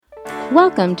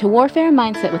Welcome to Warfare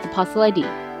Mindset with Apostle ID.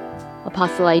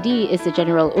 Apostle ID is the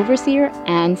General Overseer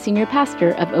and Senior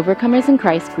Pastor of Overcomers in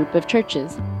Christ group of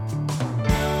churches.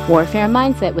 Warfare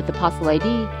Mindset with Apostle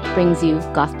ID brings you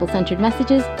gospel-centered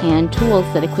messages and tools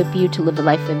that equip you to live a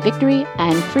life of victory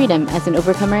and freedom as an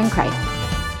overcomer in Christ.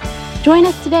 Join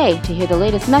us today to hear the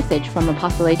latest message from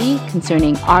Apostle ID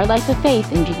concerning our life of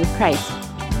faith in Jesus Christ.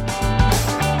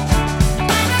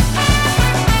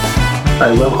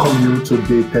 I welcome you to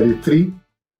day 33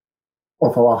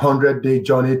 of our 100-day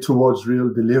journey towards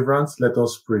real deliverance. Let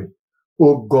us pray.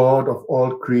 O God of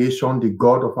all creation, the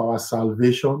God of our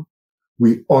salvation,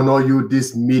 we honor you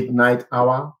this midnight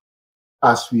hour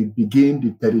as we begin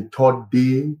the 33rd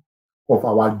day of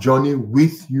our journey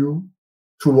with you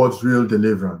towards real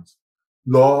deliverance.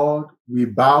 Lord, we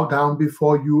bow down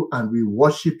before you and we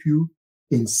worship you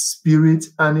in spirit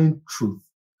and in truth.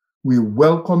 We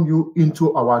welcome you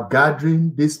into our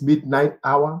gathering this midnight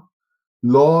hour.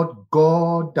 Lord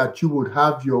God, that you would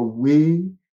have your way,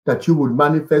 that you would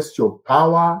manifest your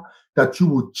power, that you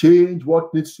would change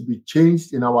what needs to be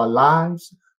changed in our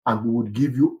lives, and we would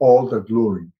give you all the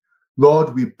glory.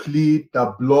 Lord, we plead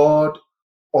the blood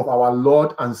of our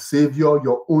Lord and Savior,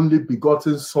 your only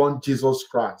begotten Son, Jesus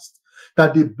Christ,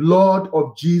 that the blood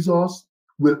of Jesus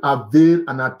will avail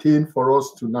and attain for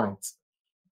us tonight.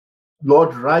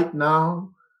 Lord, right now,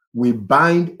 we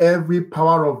bind every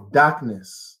power of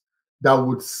darkness that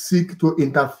would seek to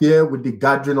interfere with the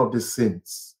gathering of the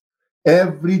saints.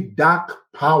 Every dark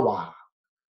power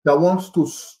that wants to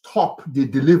stop the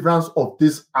deliverance of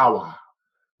this hour,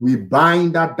 we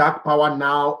bind that dark power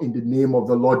now in the name of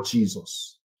the Lord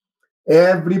Jesus.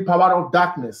 Every power of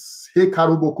darkness,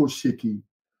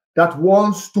 that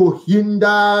wants to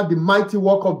hinder the mighty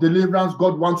work of deliverance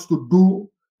God wants to do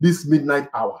this midnight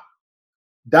hour.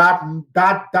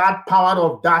 That power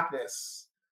of darkness,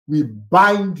 we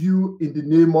bind you in the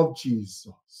name of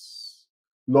Jesus.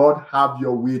 Lord, have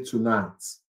your way tonight.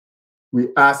 We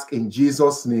ask in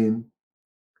Jesus' name.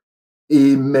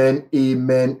 Amen,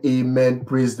 amen, amen.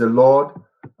 Praise the Lord.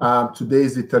 Today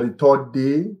is the 33rd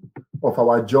day of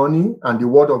our journey, and the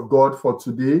word of God for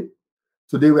today.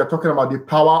 Today we are talking about the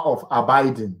power of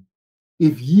abiding.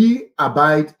 If ye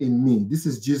abide in me, this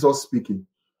is Jesus speaking.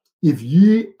 If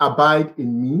ye abide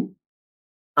in me,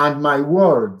 and my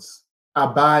words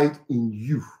abide in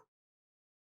you,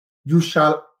 you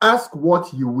shall ask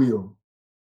what you will,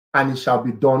 and it shall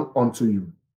be done unto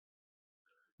you.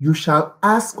 You shall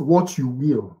ask what you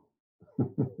will,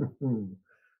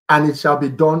 and it shall be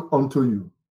done unto you.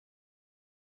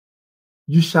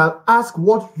 You shall ask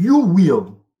what you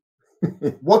will.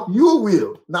 What you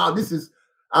will. Now, this is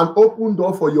an open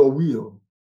door for your will.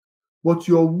 But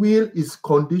your will is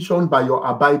conditioned by your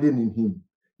abiding in him.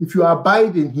 If you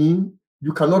abide in him,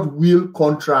 you cannot will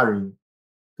contrary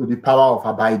to the power of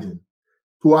abiding.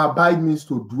 To abide means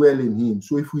to dwell in him.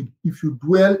 So if you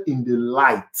dwell in the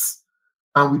light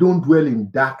and we don't dwell in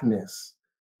darkness,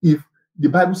 if the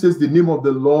Bible says the name of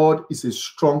the Lord is a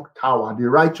strong tower, the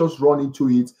righteous run into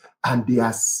it and they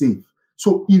are safe.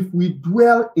 So if we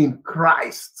dwell in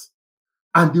Christ,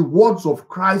 and the words of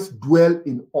Christ dwell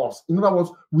in us. In other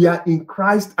words, we are in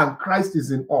Christ and Christ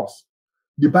is in us.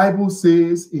 The Bible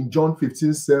says in John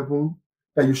 15:7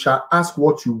 that you shall ask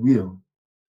what you will,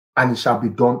 and it shall be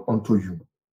done unto you.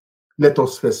 Let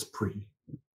us first pray.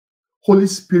 Holy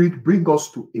Spirit, bring us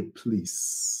to a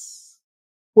place.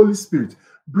 Holy Spirit,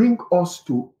 bring us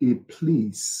to a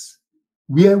place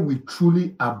where we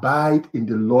truly abide in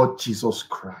the Lord Jesus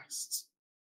Christ,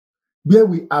 where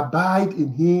we abide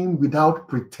in him without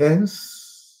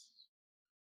pretense.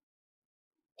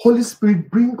 Holy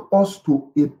Spirit, bring us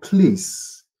to a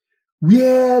place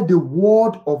where the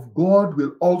word of God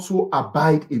will also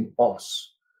abide in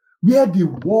us, where the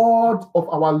word of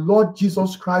our Lord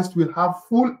Jesus Christ will have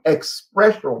full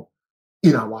expression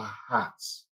in our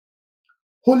hearts.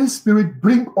 Holy Spirit,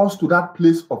 bring us to that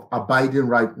place of abiding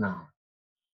right now.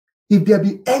 If there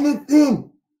be anything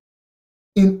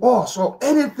in us or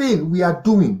anything we are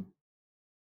doing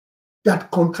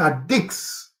that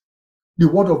contradicts the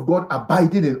word of God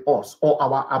abiding in us or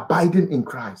our abiding in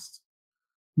Christ,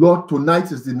 Lord,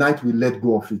 tonight is the night we let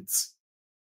go of it.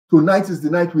 Tonight is the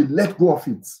night we let go of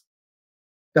it,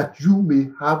 that you may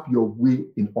have your way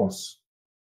in us.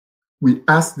 We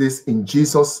ask this in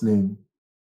Jesus' name.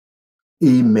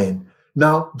 Amen.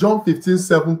 Now, John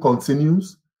 15:7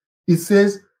 continues. It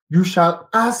says, you shall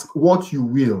ask what you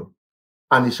will,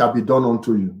 and it shall be done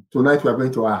unto you. Tonight we are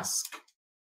going to ask.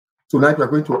 Tonight we are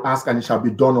going to ask, and it shall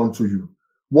be done unto you.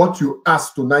 What you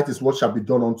ask tonight is what shall be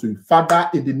done unto you. Father,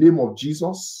 in the name of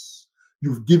Jesus,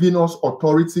 you've given us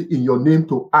authority in your name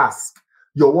to ask.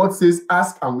 Your word says,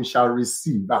 ask and we shall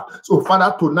receive. So,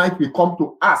 Father, tonight we come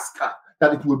to ask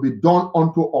that it will be done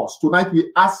unto us. Tonight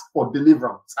we ask for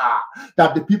deliverance,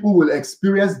 that the people will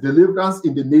experience deliverance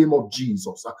in the name of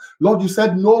Jesus. Lord, you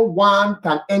said no one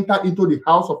can enter into the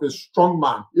house of a strong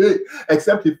man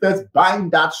except he first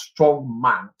bind that strong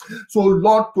man. So,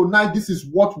 Lord, tonight this is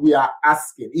what we are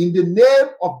asking. In the name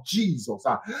of Jesus,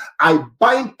 I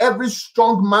bind every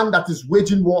strong man that is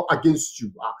waging war against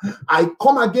you. I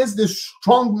come against the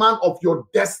strong man of your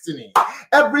destiny.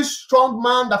 Every strong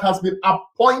man that has been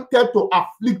appointed to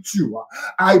afflict you,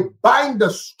 I bind the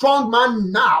strong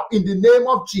man now in the name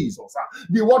of Jesus.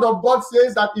 The word of God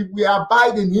says that if we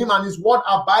abide in him and his word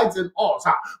abides in us,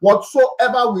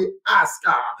 whatsoever we ask,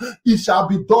 it shall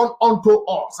be done unto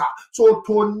us. So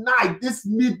tonight, this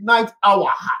midnight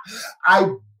hour,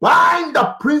 I bind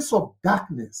the prince of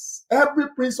darkness, every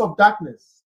prince of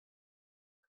darkness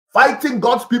fighting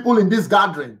God's people in this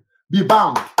gathering. Be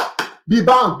bound. Be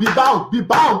bound, be bound, be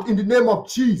bound in the name of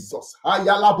Jesus.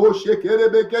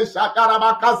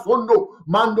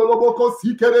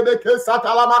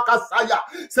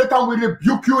 Satan, we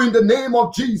rebuke you in the name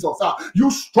of Jesus. You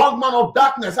strong man of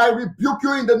darkness, I rebuke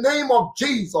you in the name of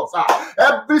Jesus.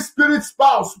 Every spirit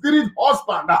spouse, spirit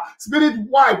husband, spirit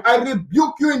wife, I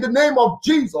rebuke you in the name of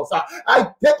Jesus. I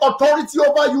take authority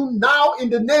over you now in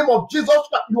the name of Jesus.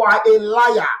 You are a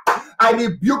liar. I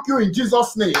rebuke you in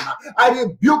Jesus' name. I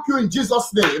rebuke you in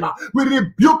Jesus' name. We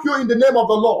rebuke you in the name of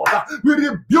the Lord. We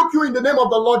rebuke you in the name of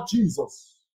the Lord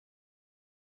Jesus.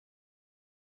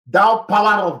 Thou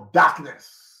power of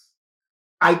darkness,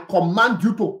 I command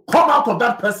you to come out of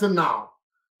that person now.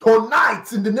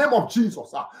 Tonight, in the name of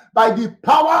Jesus, by the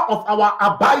power of our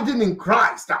abiding in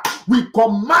Christ, we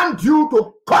command you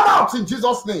to come out in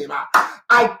Jesus' name.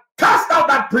 I cast out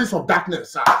that prince of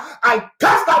darkness. I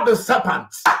cast out the serpent.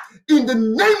 In the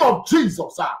name of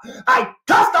Jesus, I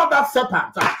cast out that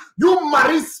serpent. You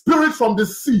marine spirit from the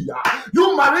sea.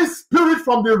 You marine spirit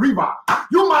from the river.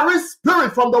 You marine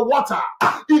spirit from the water.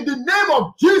 In the name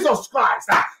of Jesus Christ,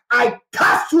 I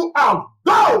cast you out.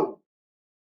 Go!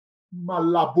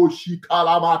 Tonight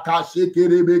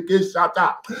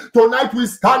we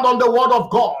stand on the word of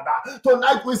God.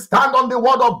 Tonight we stand on the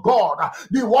word of God.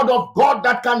 The word of God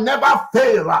that can never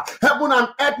fail. Heaven and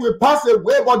earth will pass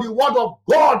away, but the word of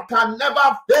God can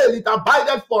never fail. It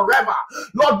abideth forever.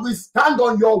 Lord, we stand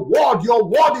on your word. Your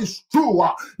word is true.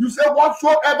 You say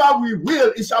whatsoever we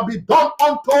will, it shall be done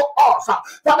unto us.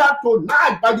 Father,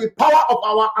 tonight by the power of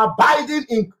our abiding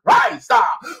in Christ,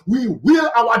 we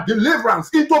will our deliverance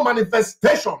into manifestation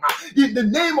in the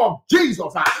name of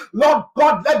Jesus. Lord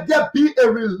God, let there be a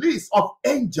release of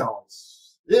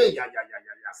angels.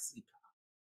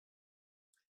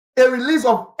 A release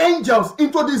of angels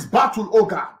into this battle, oh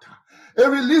God. A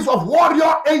release of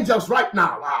warrior angels right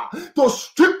now to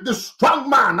strip the strong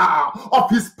man of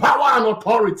his power and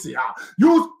authority.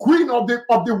 You queen of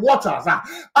the waters,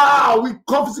 we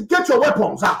confiscate your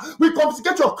weapons, we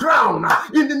confiscate your crown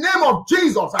in the name of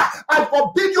Jesus. I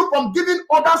forbid you from giving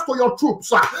orders to your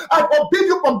troops. I forbid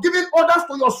you from giving orders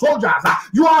to your soldiers.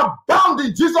 You are bound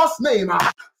in Jesus' name.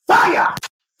 Fire,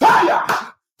 fire,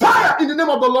 fire in the name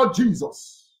of the Lord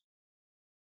Jesus.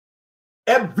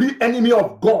 Every enemy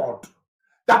of God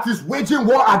that is waging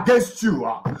war against you,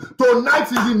 tonight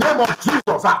in the name of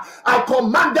Jesus, I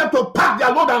command them to pack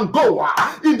their load and go.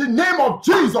 In the name of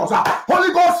Jesus,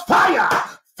 Holy Ghost fire,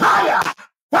 fire,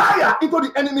 fire into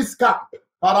the enemy's camp.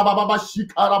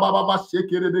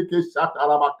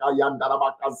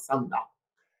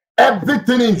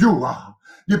 Everything in you.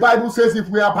 The Bible says if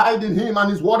we abide in him and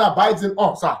his word abides in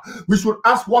us, we should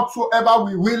ask whatsoever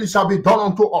we will, it shall be done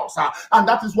unto us. And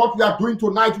that is what we are doing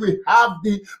tonight. We've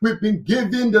been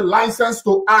given the license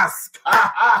to ask.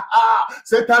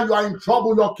 Satan, you are in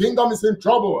trouble. Your kingdom is in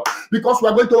trouble because we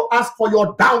are going to ask for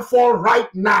your downfall right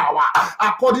now.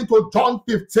 According to John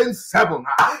 15:7,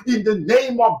 in the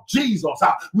name of Jesus,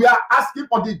 we are asking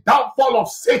for the downfall of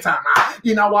Satan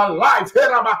in our lives.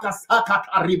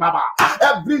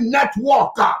 Every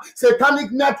network,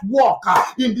 satanic network,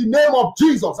 in the name of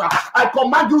Jesus, I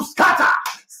command you scatter,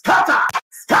 scatter,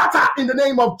 scatter in the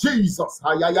name of Jesus.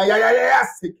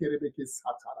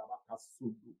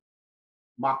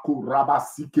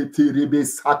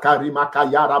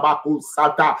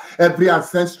 Every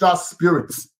ancestral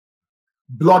spirit,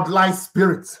 bloodline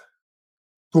spirit,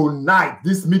 tonight,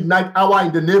 this midnight hour,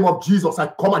 in the name of Jesus, I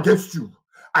come against you.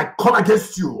 I come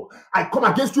against you. I come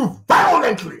against you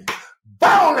violently.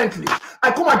 Violently.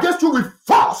 I come against you with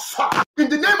force. In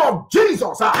the name of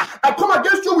Jesus, I come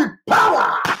against you with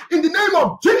power. In in the name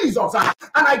of Jesus.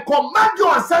 And I command you,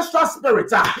 ancestral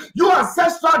spirit, you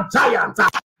ancestral giant,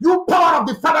 you power of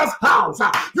the father's house,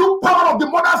 you power of the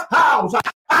mother's house,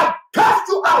 I cast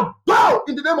you out. Go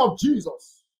in the name of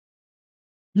Jesus.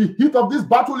 The heat of this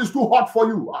battle is too hot for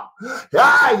you.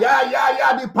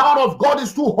 Yeah. The power of God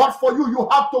is too hot for you. You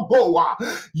have to go.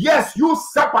 Yes, you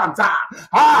serpent.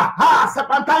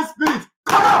 Serpentine spirit,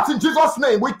 come out in Jesus'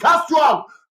 name. We cast you out.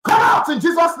 Come out in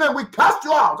Jesus' name. We cast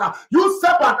you out. You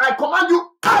serpent, I command you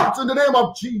out in the name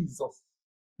of Jesus.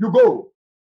 You go.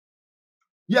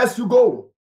 Yes, you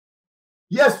go.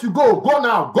 Yes, you go. Go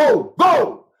now. Go.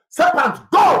 Go. Serpent,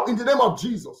 go in the name of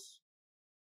Jesus.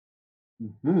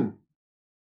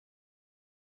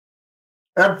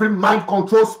 Every mind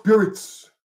control spirit,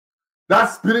 that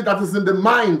spirit that is in the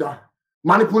mind,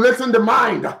 manipulating the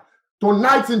mind,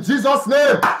 tonight in Jesus'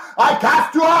 name, I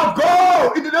cast you out.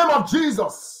 Go in the name of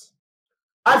Jesus.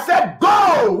 I said,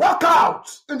 go, walk out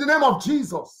in the name of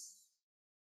Jesus.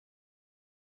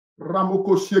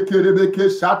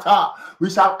 We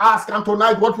shall ask, and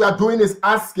tonight what we are doing is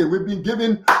asking. We've been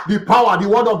given the power. The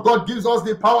word of God gives us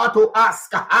the power to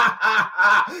ask.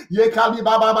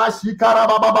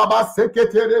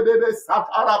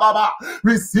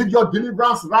 Receive your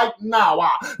deliverance right now.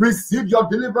 Receive your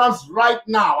deliverance right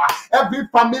now. Every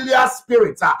familiar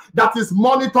spirit that is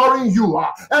monitoring you,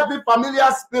 every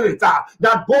familiar spirit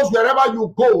that goes wherever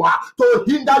you go to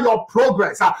hinder your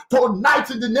progress, tonight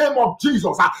in the name of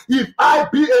Jesus, if I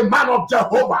be a man of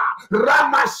Jehovah,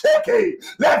 Ramasheke,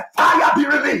 let fire be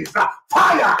released.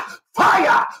 Fire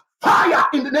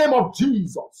in the name of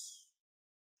Jesus.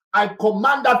 I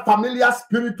command that familiar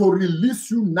spirit to release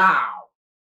you now.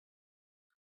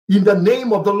 In the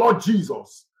name of the Lord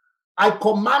Jesus. I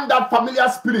command that familiar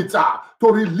spirit to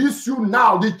release you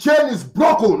now. The chain is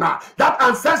broken. That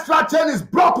ancestral chain is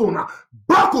broken.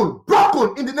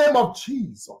 Broken in the name of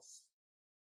Jesus.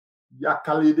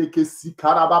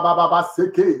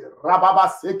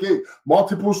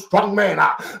 Multiple strong men.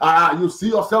 You see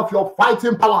yourself, you're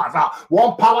fighting powers.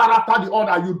 One power after the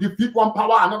other. You defeat one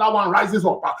power, another one rises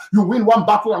up. You win one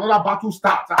battle, another battle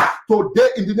starts. Today,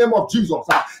 in the name of Jesus,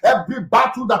 every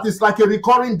battle that is like a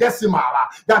recurring decimal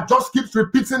that just keeps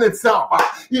repeating itself,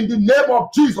 in the name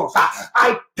of Jesus,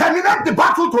 I terminate the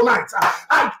battle tonight.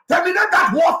 I terminate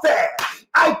that warfare.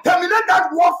 I terminate that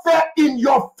warfare in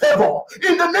your favor.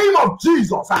 In the name of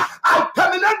Jesus, I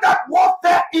terminate that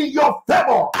warfare in your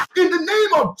favor. In the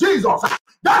name of Jesus,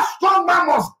 that strong man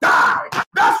must die.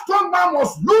 That strong man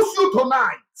must lose you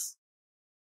tonight.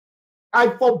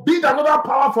 I forbid another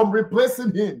power from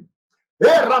replacing him.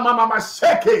 This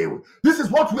is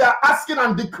what we are asking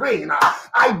and decreeing.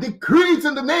 I decree it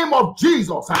in the name of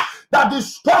Jesus that the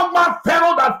strong man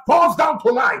Pharaoh that falls down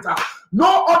tonight,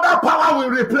 no other power will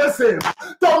replace him.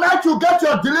 Tonight you get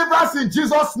your deliverance in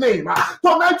Jesus' name.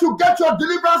 Tonight you get your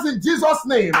deliverance in Jesus'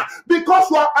 name, because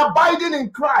you are abiding in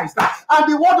Christ and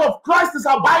the word of Christ is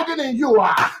abiding in you.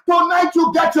 Tonight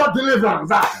you get your deliverance.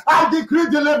 I decree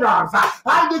deliverance.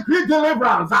 I decree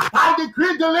deliverance. I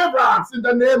decree deliverance in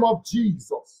the name of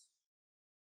Jesus.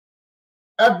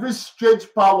 Every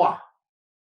strange power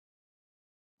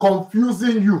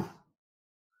confusing you,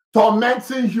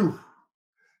 tormenting you,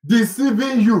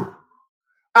 deceiving you,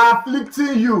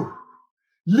 afflicting you,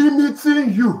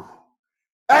 limiting you,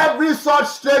 every such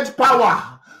strange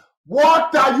power,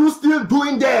 what are you still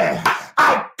doing there?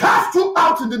 I cast you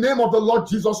out in the name of the Lord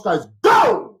Jesus Christ.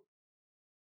 Go!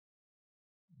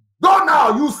 Go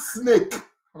now, you snake.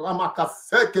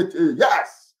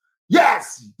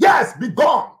 Yes, be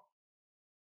gone.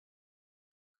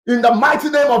 In the mighty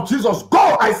name of Jesus,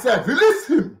 go, I said. Release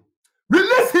him.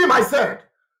 Release him, I said.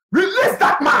 Release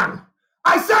that man.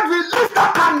 I said, release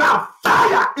that man now.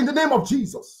 Fire in the name of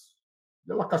Jesus.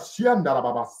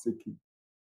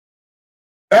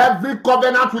 Every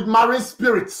covenant with marine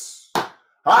spirits.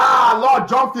 Lord,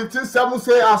 John 15:7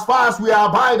 say, as far as we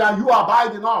abide and you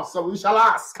abide in us, so we shall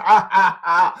ask.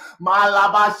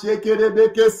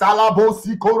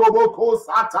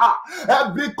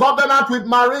 Every covenant with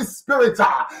marine spirit,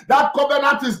 that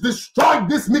covenant is destroyed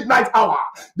this midnight hour.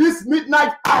 This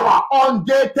midnight hour on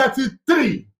day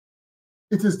 33,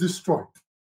 it is destroyed.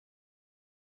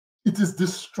 It is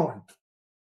destroyed.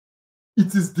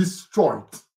 It is destroyed.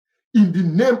 In the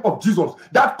name of Jesus,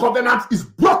 that covenant is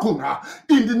broken.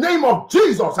 In the name of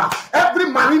Jesus, every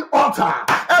marine altar,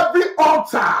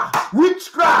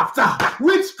 witchcraft,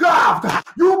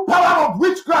 you power of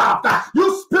witchcraft,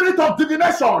 you spirit of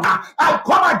divination, I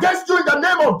come against you in the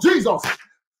name of Jesus.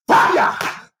 Fire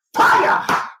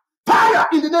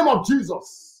in the name of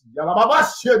Jesus.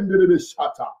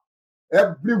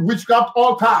 Every witchcraft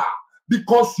altar be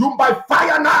consumed by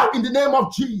fire now in the name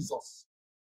of Jesus.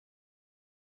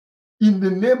 In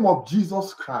the name of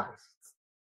Jesus Christ,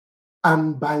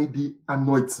 and by the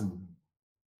anointing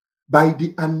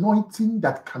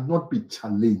that cannot be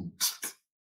challenged,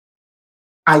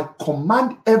 I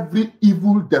command every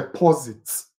evil deposit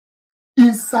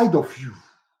inside of you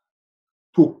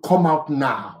to come out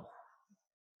now.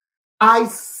 I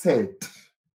said,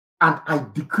 and I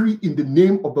decree in the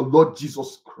name of the Lord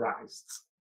Jesus Christ,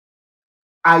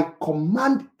 I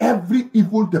command every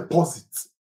evil deposit,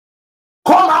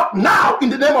 come out now in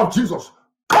the name of Jesus.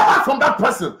 Come out from that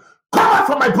person. Come out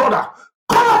from my brother.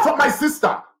 Come out from my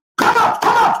sister. Come out,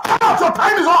 come out, come out. Your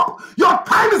time is up. Your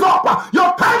time is up.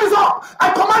 Your time is up.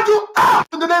 I command you out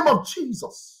in the name of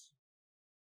Jesus.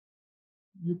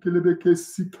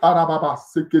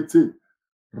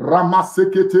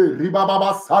 Ramasekete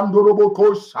ribababa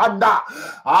sandoroboko shanda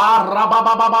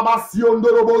arabababa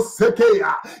siondorobo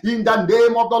sekeya. In the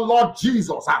name of the Lord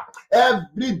Jesus,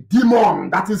 every demon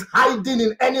that is hiding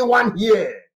in anyone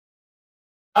here,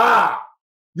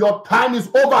 your time is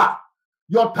over.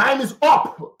 Your time is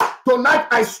up. Tonight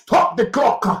I stop the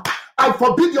clock. I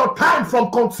forbid your time from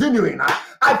continuing.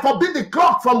 I forbid the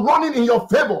clock from running in your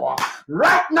favor.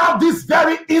 Right now, this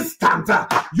very instant,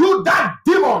 you that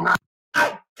demon,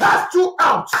 I cast you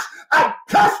out. I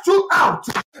cast you out.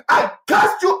 I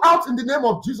cast you out in the name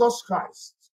of Jesus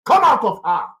Christ. Come out of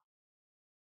her.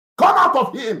 Come out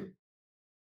of him.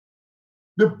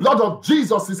 The blood of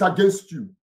Jesus is against you.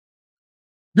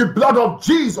 The blood of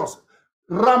Jesus.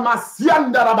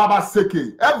 Ramasianda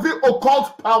Rababaseke. Every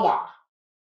occult power.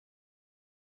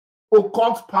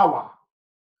 Occult power.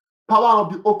 Power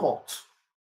of the occult.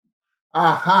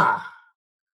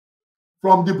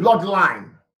 From the bloodline.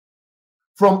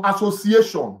 From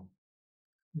association.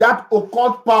 That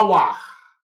occult power.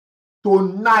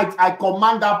 Tonight, I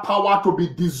command that power to be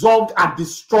dissolved and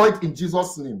destroyed in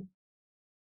Jesus' name.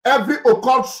 Every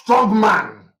occult strong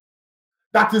man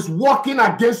that is working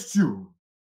against you,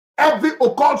 every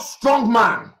occult strong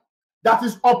man that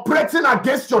is operating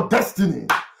against your destiny,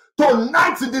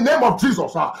 tonight in the name of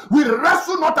Jesus, we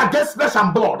wrestle not against flesh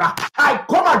and blood. I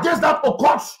come against that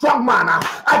occult strong man.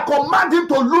 I command him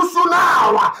to loose you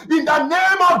now in the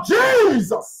name of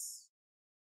Jesus.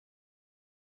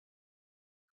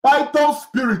 Python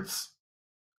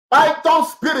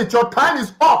spirit, your time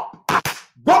is up.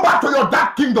 Go back to your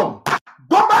dark kingdom.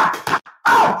 Go back.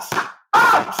 Out.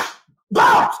 Go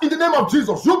out in the name of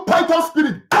Jesus. You Python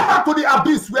spirit, go back to the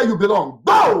abyss where you belong.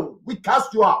 Go. We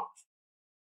cast you out.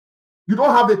 You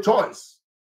don't have a choice.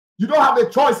 You don't have a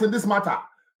choice in this matter.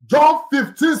 John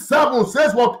 15:7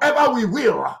 says, whatever we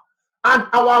will, and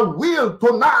our will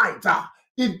tonight,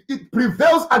 it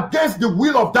prevails against the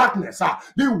will of darkness.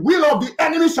 The will of the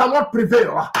enemy shall not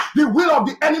prevail. The will of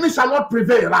the enemy shall not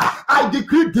prevail. I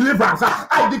decree deliverance.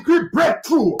 I decree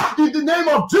breakthrough in the name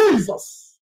of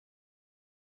Jesus.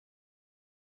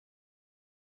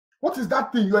 What is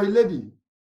that thing? You are a lady.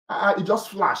 It just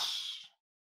flashed.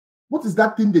 What is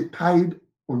that thing they tied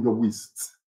on your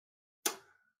waist?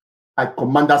 I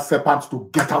command that serpent to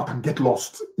get out and get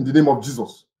lost in the name of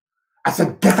Jesus. I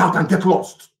said, get out and get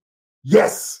lost.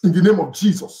 Yes, in the name of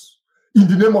Jesus. In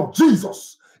the name of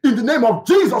Jesus. In the name of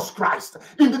Jesus Christ.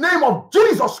 In the name of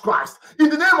Jesus Christ. In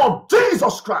the name of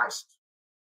Jesus Christ.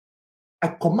 I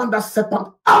command that serpent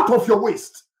out of your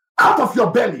waist. Out of your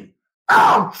belly.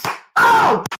 Out.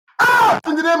 Out. Out.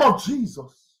 In the name of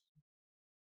Jesus.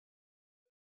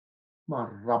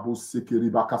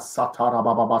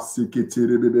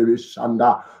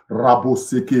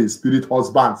 Spirit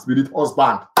husband. Spirit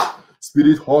husband.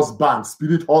 Spirit husband,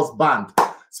 spirit husband,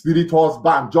 spirit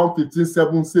husband. John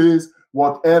 15:7 says,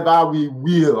 whatever we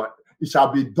will, it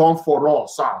shall be done for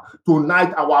us.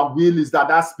 Tonight, our will is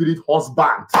that spirit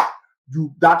husband,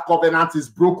 that covenant is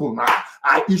broken.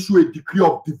 I issue a decree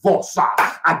of divorce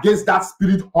against that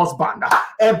spirit husband.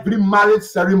 Every marriage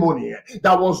ceremony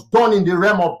that was done in the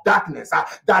realm of darkness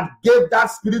that gave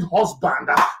that spirit husband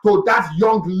to that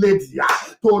young lady,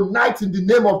 tonight in the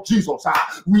name of Jesus,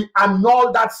 we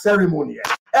annul that ceremony.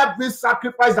 Every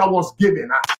sacrifice that was given,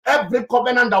 every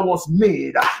covenant that was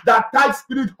made, that tied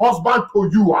spirit husband to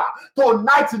you,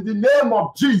 tonight in the name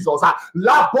of Jesus, by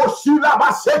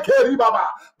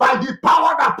the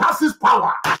power that passes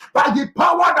power, by the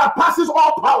power that passes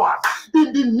all powers,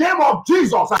 in the name of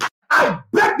Jesus, I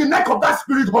break the neck of that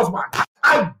spirit husband.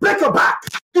 I break your back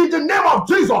in the name of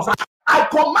Jesus. I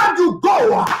command you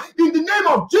go in the name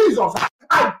of Jesus.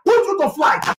 I put you to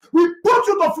flight. We put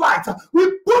you to flight. We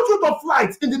put you to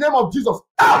flight in the name of Jesus.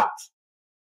 Out.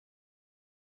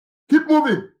 Keep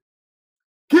moving.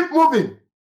 Keep moving.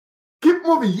 Keep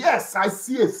moving. Yes, I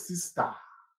see a sister.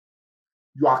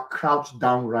 You are crouched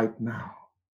down right now.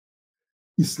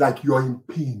 It's like you're in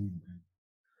pain.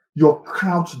 You're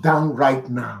crouched down right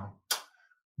now.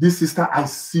 This sister, I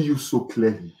see you so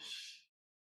clearly.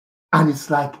 And it's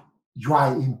like you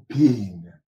are in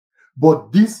pain.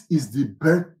 But this is the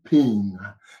birth pain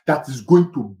that is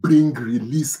going to bring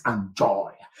release and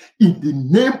joy. In the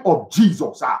name of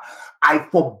Jesus, I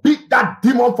forbid that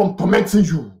demon from tormenting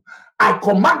you. I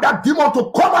command that demon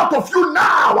to come out of you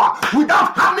now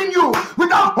without harming you,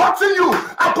 without hurting you.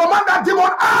 I command that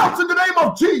demon out in the name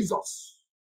of Jesus.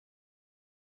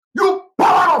 You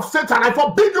power of Satan, I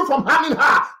forbid you from harming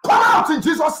her. Come out in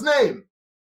Jesus' name.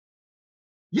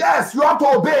 Yes, you have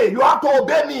to obey. You have to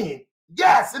obey me.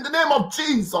 Yes, in the name of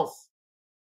Jesus.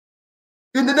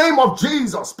 In the name of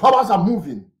Jesus, powers are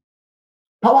moving.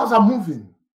 Powers are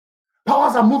moving.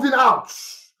 Powers are moving out.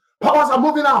 Powers are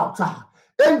moving out.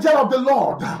 Angel of the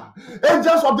Lord,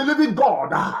 angels of the living God,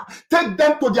 take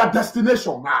them to their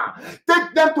destination.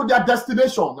 Take them to their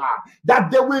destination,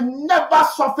 that they will never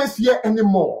surface here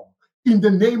anymore. In the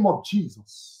name of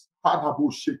Jesus.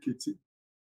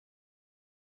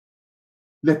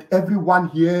 Let everyone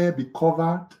here be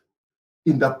covered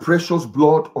in the precious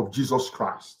blood of Jesus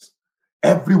Christ.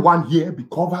 Everyone here be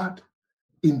covered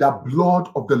in the blood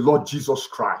of the Lord Jesus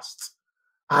Christ.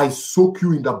 I soak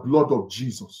you in the blood of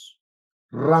Jesus.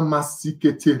 This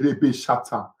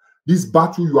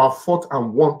battle you have fought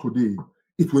and won today,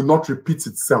 it will not repeat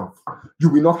itself. You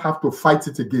will not have to fight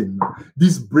it again.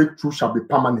 This breakthrough shall be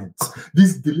permanent.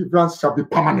 This deliverance shall be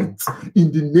permanent.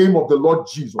 In the name of the Lord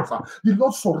Jesus. The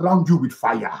Lord surround you with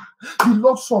fire. The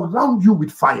Lord surround you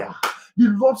with fire. The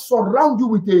Lord surround you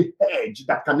with a hedge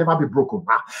that can never be broken.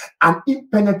 An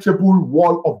impenetrable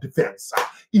wall of defense.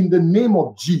 In the name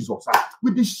of Jesus.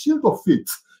 With the shield of faith,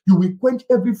 you will quench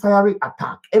every fiery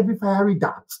attack, every fiery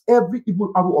dart, every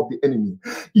evil arrow of the enemy.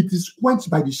 It is quenched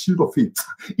by the shield of faith.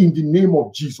 In the name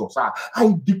of Jesus, I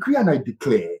decree and I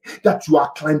declare that you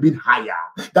are climbing higher,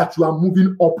 that you are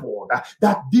moving upward,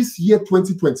 that this year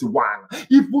 2021,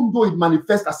 even though it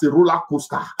manifests as a roller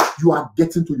coaster, you are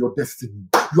getting to your destiny.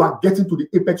 You are getting to the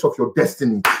apex of your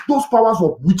destiny. Those powers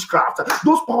of witchcraft,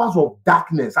 those powers of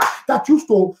darkness that used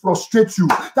to frustrate you,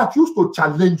 that used to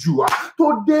challenge you,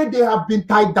 today they have been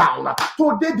tied down.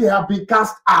 Today they have been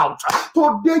cast out.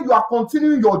 Today you are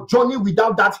continuing your journey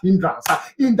without that hindrance.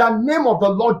 In the name of the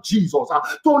Lord Jesus,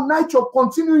 tonight you're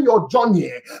continuing your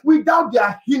journey without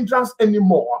their hindrance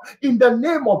anymore. In the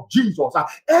name of Jesus,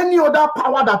 any other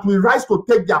power that will rise to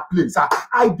take their place,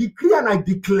 I decree and I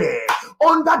declare,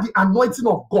 under the anointing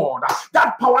of God,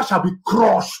 that power shall be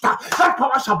crushed. That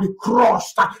power shall be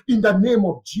crushed in the name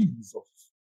of Jesus.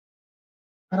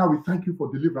 Father, we thank you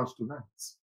for deliverance tonight.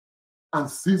 And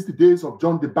since the days of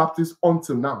John the Baptist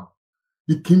until now,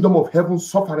 the kingdom of heaven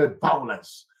suffered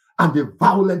violence, and the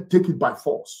violent take it by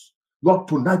force. Lord,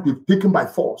 tonight we've taken by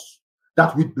force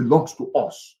that which belongs to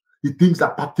us, the things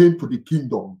that pertain to the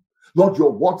kingdom. Lord,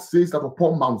 your word says that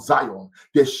upon Mount Zion,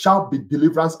 there shall be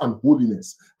deliverance and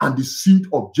holiness, and the seed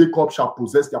of Jacob shall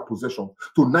possess their possession.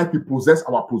 Tonight we possess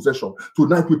our possession.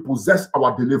 Tonight we possess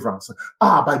our deliverance.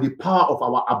 By the power of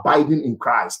our abiding in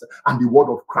Christ and the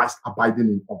word of Christ abiding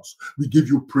in us. We give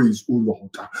you praise, O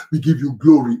Lord. We give you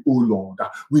glory, O Lord.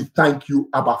 We thank you,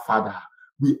 Abba Father.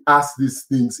 We ask these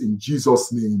things in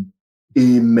Jesus' name.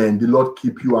 Amen. The Lord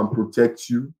keep you and protect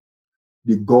you.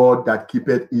 The God that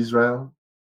keepeth Israel,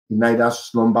 he neither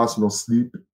slumbers nor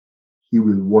sleep. He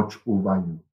will watch over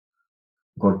you.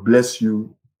 God bless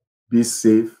you. Be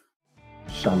safe.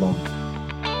 Shalom.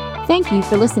 Thank you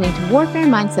for listening to Warfare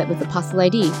Mindset with Apostle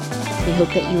ID. We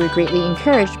hope that you were greatly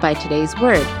encouraged by today's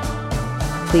word.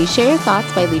 Please share your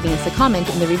thoughts by leaving us a comment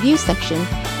in the review section,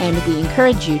 and we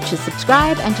encourage you to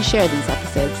subscribe and to share these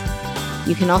episodes.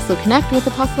 You can also connect with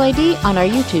Apostle ID on our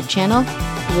YouTube channel,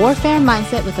 Warfare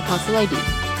Mindset with Apostle ID.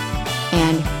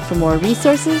 And for more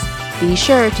resources, be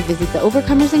sure to visit the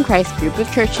Overcomers in Christ group of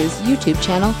churches YouTube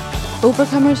channel,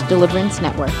 Overcomers Deliverance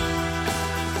Network.